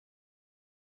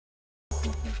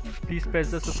Please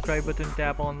press the subscribe button,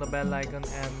 tap on the bell icon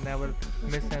and never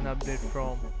miss an update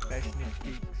from Passionate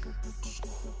Geeks.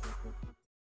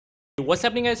 What's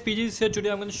happening guys, PG is here. Today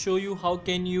I'm going to show you how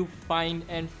can you find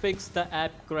and fix the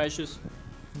app crashes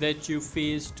that you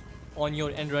faced on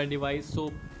your Android device.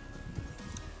 So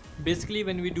basically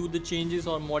when we do the changes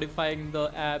or modifying the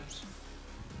apps,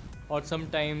 or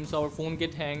sometimes our phone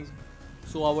get hangs,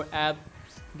 so our apps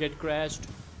get crashed,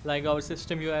 like our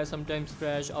system UI sometimes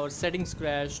crash, our settings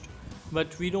crashed,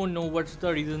 but we don't know what's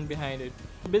the reason behind it.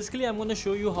 Basically I'm going to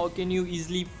show you how can you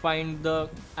easily find the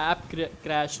app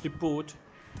crash report,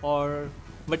 or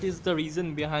what is the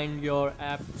reason behind your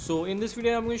app. So in this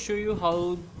video I'm going to show you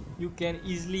how you can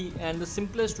easily and the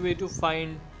simplest way to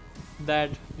find that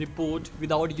report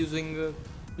without using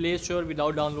Play Store,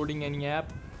 without downloading any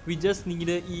app. We just need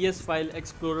a ES file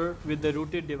explorer with the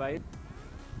rooted device.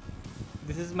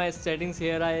 This is my settings.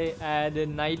 Here I add a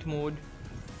night mode.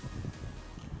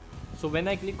 So when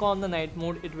I click on the night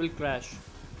mode it will crash.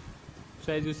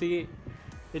 So as you see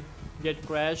it get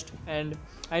crashed and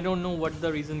I don't know what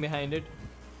the reason behind it.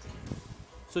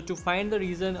 So to find the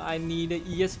reason I need a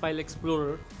ES file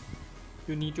explorer.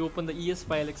 You need to open the ES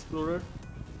file explorer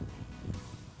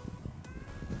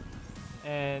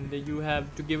and you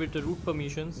have to give it the root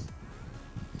permissions.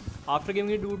 After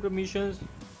giving it root permissions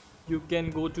you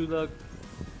can go to the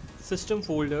system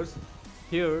folders.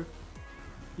 Here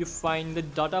you find the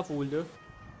data folder.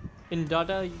 In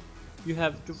data you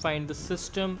have to find the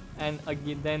system and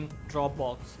again then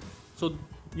Dropbox. So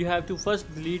you have to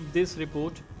first delete this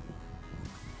report.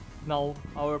 Now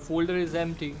our folder is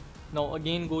empty. Now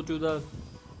again go to the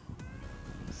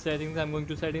settings. I'm going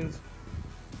to settings,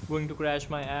 going to crash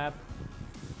my app.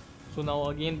 So now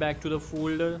again back to the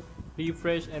folder,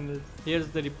 refresh, and here's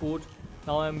the report.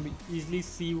 Now I'm easily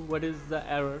see what is the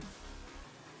error.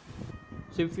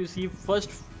 So if you see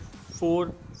first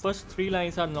three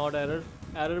lines are not error.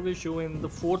 Error will show in the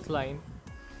fourth line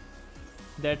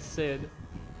that said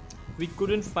we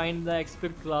couldn't find the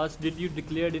expect class did you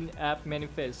declared in app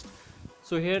manifest.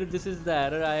 So here this is the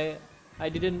error. I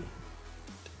didn't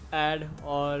add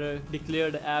or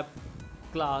declared app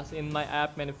class in my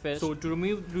app manifest. So to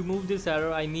remove this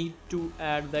error I need to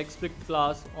add the expect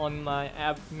class on my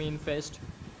app manifest,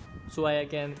 so I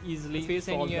can easily face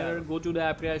any error, go to the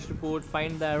app crash report,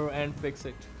 find the error and fix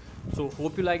it. So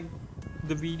hope you like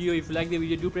the video. If you like the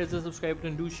video, do press the subscribe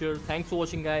button, do share. Thanks for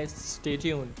watching guys, stay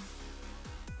tuned.